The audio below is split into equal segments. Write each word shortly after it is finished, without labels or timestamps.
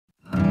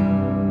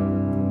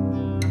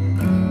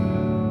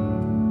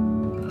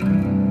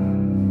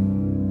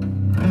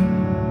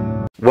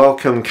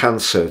Welcome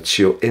Cancer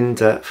to your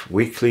in-depth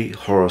weekly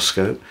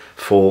horoscope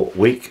for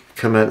week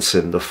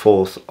commencing the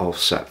 4th of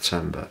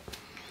September.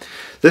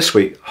 This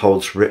week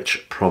holds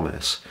rich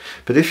promise,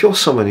 but if you're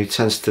someone who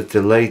tends to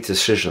delay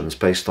decisions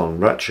based on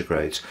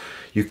retrogrades,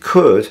 you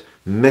could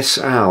miss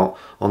out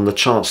on the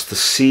chance to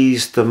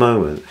seize the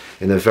moment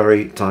in a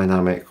very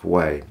dynamic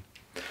way.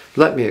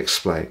 Let me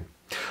explain.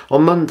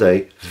 On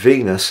Monday,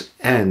 Venus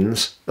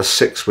ends a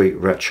 6-week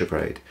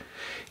retrograde.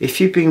 If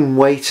you've been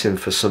waiting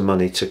for some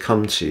money to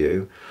come to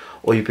you,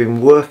 or you've been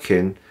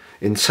working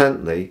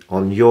intently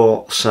on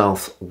your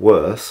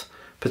self-worth,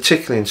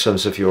 particularly in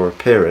terms of your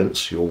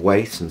appearance, your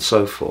weight and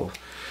so forth,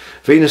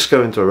 Venus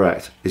going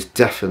direct is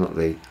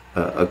definitely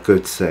a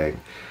good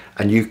thing.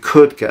 And you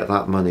could get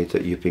that money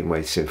that you've been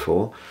waiting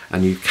for,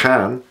 and you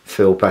can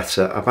feel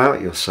better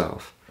about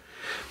yourself.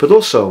 But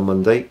also on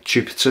Monday,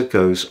 Jupiter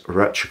goes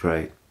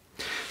retrograde.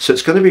 So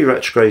it's going to be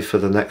retrograde for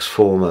the next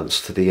 4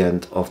 months to the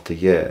end of the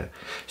year.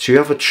 So you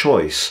have a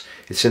choice.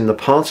 It's in the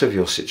part of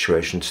your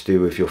situation to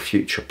do with your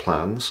future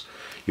plans,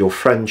 your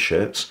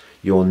friendships,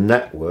 your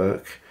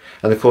network,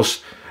 and of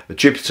course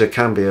Jupiter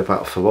can be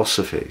about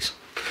philosophies.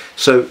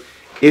 So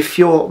if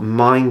you're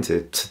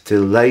minded to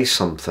delay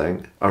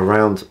something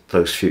around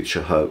those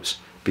future hopes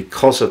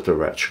because of the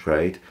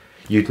retrograde,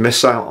 you'd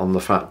miss out on the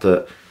fact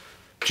that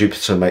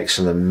Jupiter makes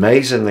an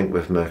amazing link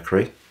with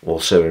Mercury,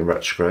 also in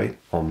retrograde,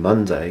 on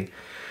Monday,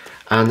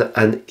 and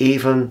an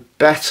even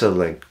better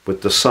link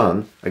with the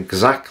Sun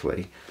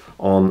exactly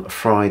on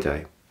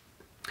Friday.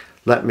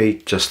 Let me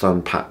just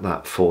unpack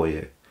that for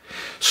you.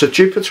 So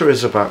Jupiter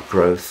is about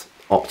growth,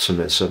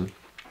 optimism,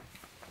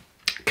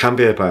 can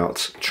be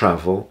about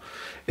travel,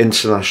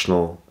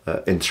 international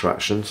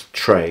interactions,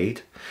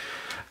 trade,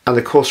 and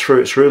of course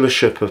through its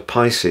rulership of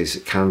Pisces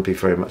it can be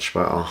very much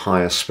about our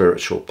higher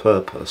spiritual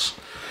purpose.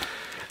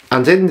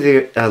 And in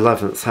the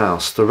 11th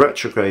house, the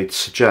retrograde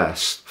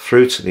suggests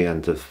through to the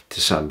end of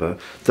December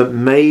that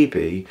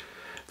maybe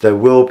there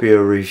will be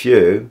a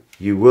review.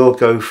 You will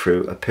go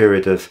through a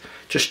period of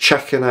just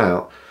checking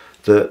out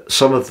that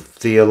some of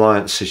the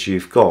alliances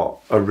you've got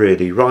are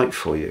really right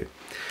for you.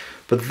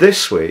 But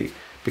this week,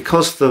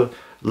 because the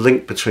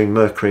link between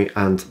Mercury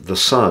and the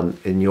Sun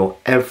in your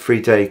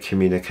everyday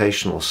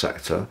communicational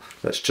sector,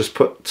 let's just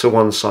put to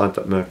one side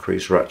that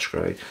Mercury's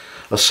retrograde,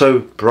 are so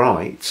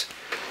bright,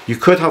 you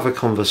could have a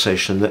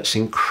conversation that's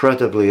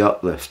incredibly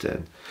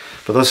uplifting.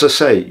 But as I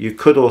say, you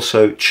could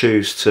also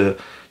choose to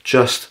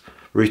just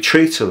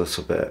retreat a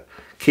little bit,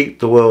 keep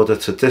the world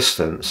at a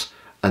distance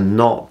and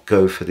not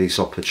go for these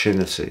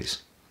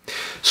opportunities.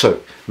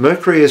 So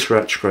Mercury is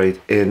retrograde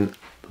in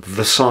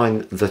the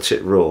sign that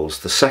it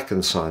rules, the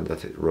second sign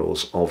that it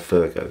rules of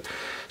Virgo.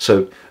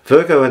 So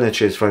Virgo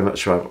energy is very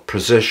much about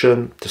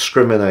precision,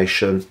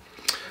 discrimination,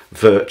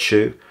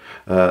 virtue,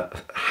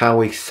 how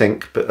we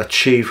think but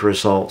achieve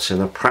results in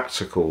a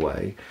practical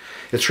way.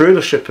 Its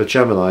rulership of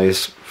Gemini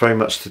is very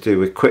much to do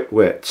with quick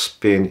wits,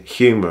 being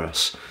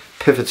humorous,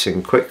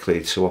 pivoting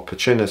quickly to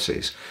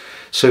opportunities.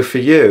 So for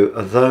you,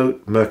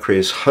 although Mercury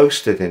is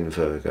hosted in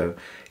Virgo,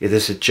 it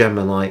is a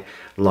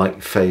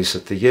Gemini-like phase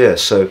of the year.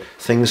 So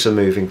things are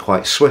moving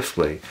quite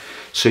swiftly.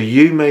 So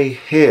you may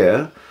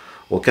hear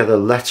or get a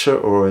letter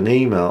or an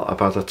email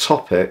about a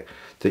topic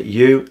that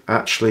you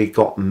actually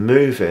got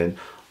moving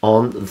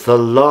on the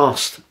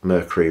last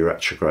Mercury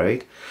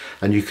retrograde,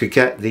 and you could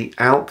get the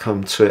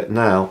outcome to it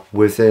now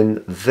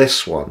within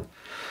this one.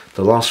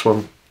 The last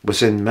one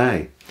was in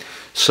May.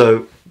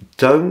 So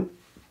don't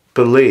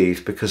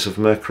believe because of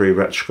Mercury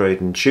retrograde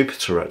and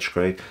Jupiter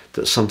retrograde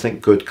that something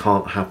good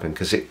can't happen,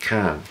 because it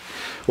can.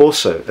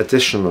 Also,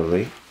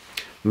 additionally,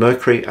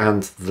 Mercury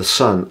and the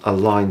Sun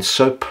align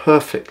so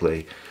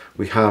perfectly,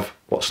 we have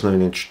what's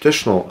known in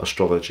traditional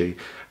astrology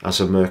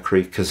as a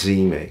Mercury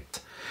cazimi.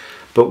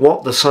 But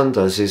what the Sun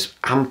does is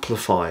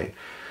amplify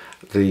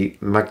the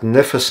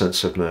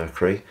magnificence of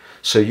Mercury,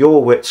 so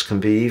your wits can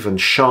be even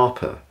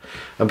sharper.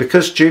 And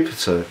because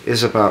Jupiter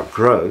is about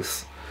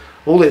growth,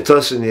 all it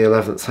does in the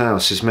 11th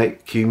house is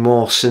make you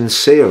more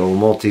sincere or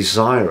more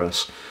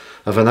desirous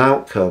of an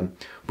outcome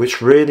which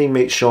really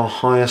meets your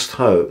highest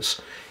hopes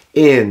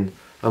in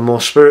a more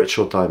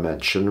spiritual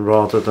dimension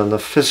rather than a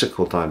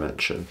physical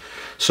dimension.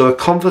 So a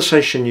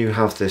conversation you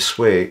have this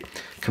week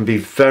can be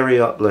very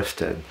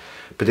uplifting,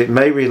 but it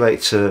may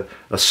relate to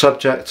a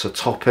subject, a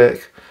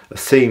topic, a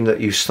theme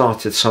that you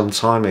started some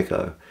time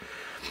ago.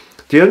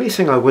 The only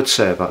thing I would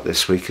say about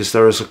this week is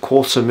there is a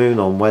quarter moon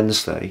on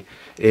Wednesday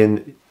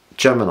in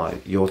Gemini,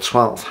 your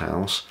 12th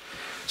house.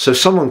 So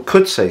someone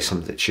could say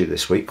something to you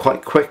this week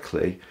quite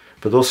quickly,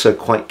 but also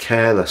quite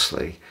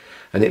carelessly.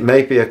 And it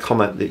may be a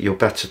comment that you're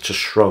better to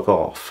shrug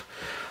off.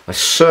 I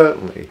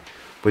certainly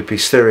would be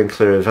steering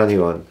clear of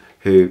anyone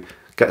who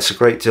gets a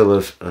great deal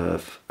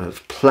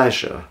of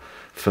pleasure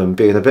from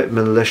being a bit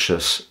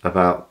malicious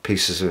about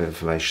pieces of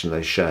information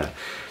they share.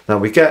 Now,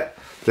 we get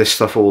this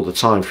stuff all the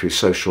time through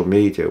social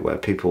media where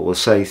people will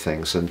say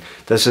things and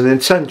there's an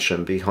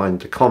intention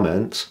behind the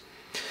comments,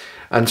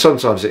 and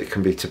sometimes it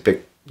can be to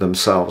big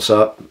themselves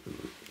up,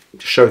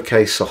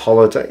 showcase a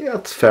holiday. Yeah,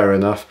 that's fair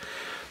enough.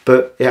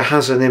 but it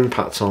has an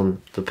impact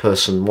on the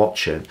person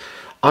watching.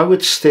 I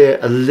would steer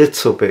a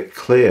little bit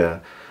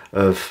clear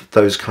of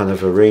those kind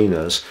of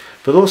arenas,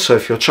 but also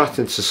if you're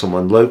chatting to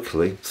someone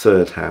locally,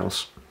 third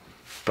house,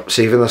 perhaps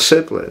even a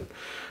sibling,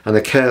 and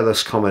a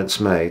careless comment's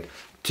made,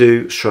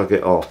 do shrug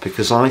it off,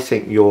 because I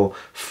think your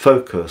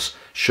focus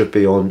should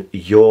be on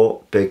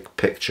your big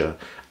picture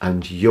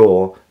and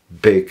your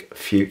big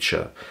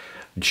future.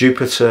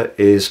 Jupiter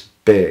is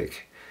big.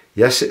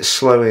 Yes, it's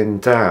slowing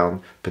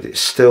down, but it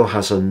still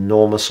has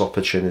enormous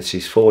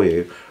opportunities for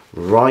you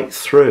right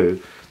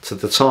through to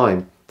the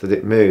time that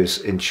it moves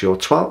into your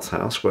 12th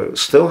house, where it will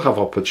still have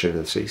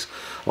opportunities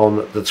on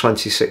the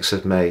 26th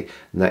of May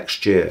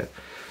next year.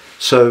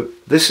 So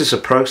this is a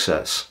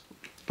process.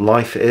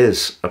 Life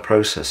is a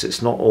process.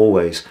 It's not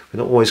always, we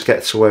don't always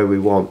get to where we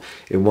want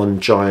in one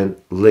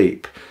giant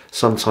leap.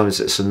 Sometimes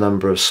it's a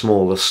number of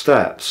smaller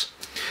steps.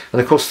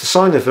 And of course, the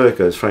sign of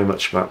Virgo is very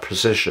much about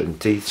precision,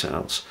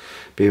 details,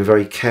 being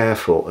very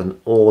careful and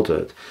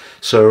ordered.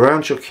 So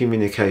around your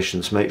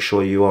communications, make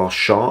sure you are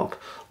sharp,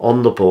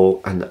 on the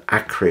ball and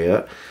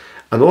accurate,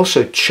 and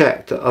also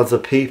check that other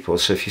people,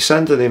 so if you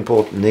send an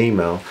important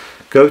email,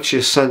 go to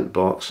your sent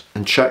box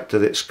and check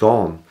that it's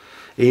gone.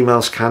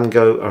 Emails can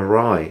go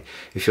awry.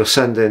 If you're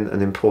sending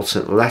an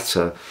important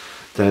letter,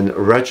 then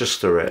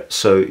register it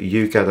so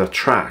you get a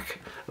track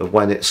of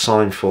when it's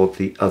signed for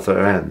the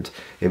other end.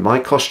 It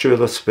might cost you a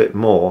little bit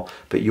more,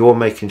 but you're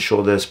making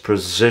sure there's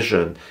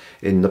precision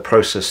in the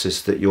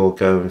processes that you're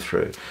going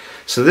through.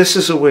 So this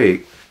is a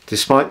week,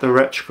 despite the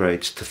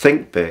retrogrades, to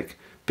think big,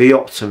 be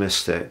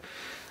optimistic.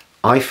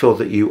 I feel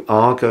that you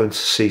are going to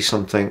see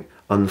something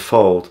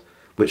unfold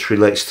which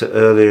relates to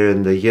earlier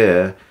in the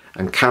year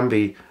and can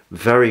be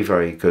very,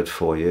 very good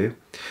for you.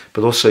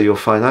 But also your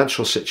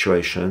financial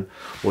situation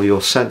or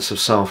your sense of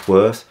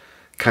self-worth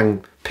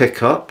can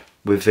pick up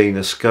with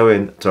Venus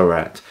going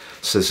direct.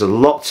 So there's a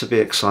lot to be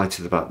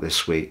excited about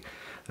this week,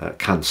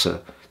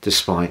 Cancer,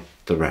 despite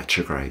the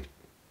retrograde.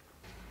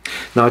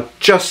 Now, I'd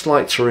just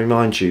like to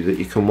remind you that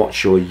you can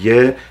watch your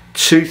year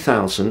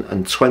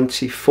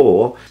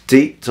 2024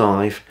 deep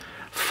dive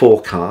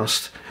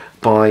forecast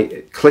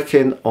by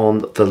clicking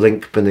on the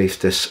link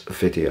beneath this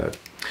video.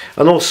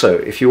 And also,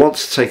 if you want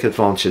to take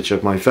advantage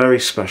of my very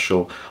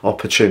special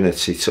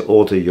opportunity to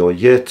order your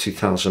year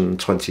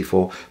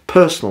 2024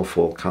 personal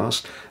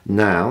forecast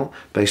now,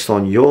 based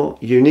on your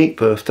unique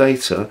birth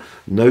data,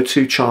 no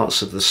two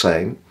charts are the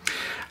same,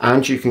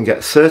 and you can get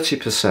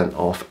 30%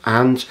 off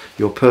and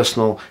your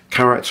personal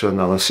character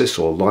analysis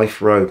or life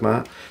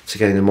roadmap to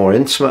gain a more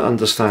intimate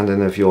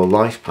understanding of your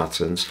life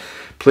patterns,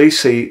 please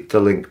see the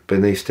link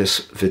beneath this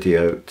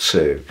video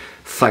too.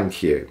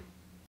 Thank you.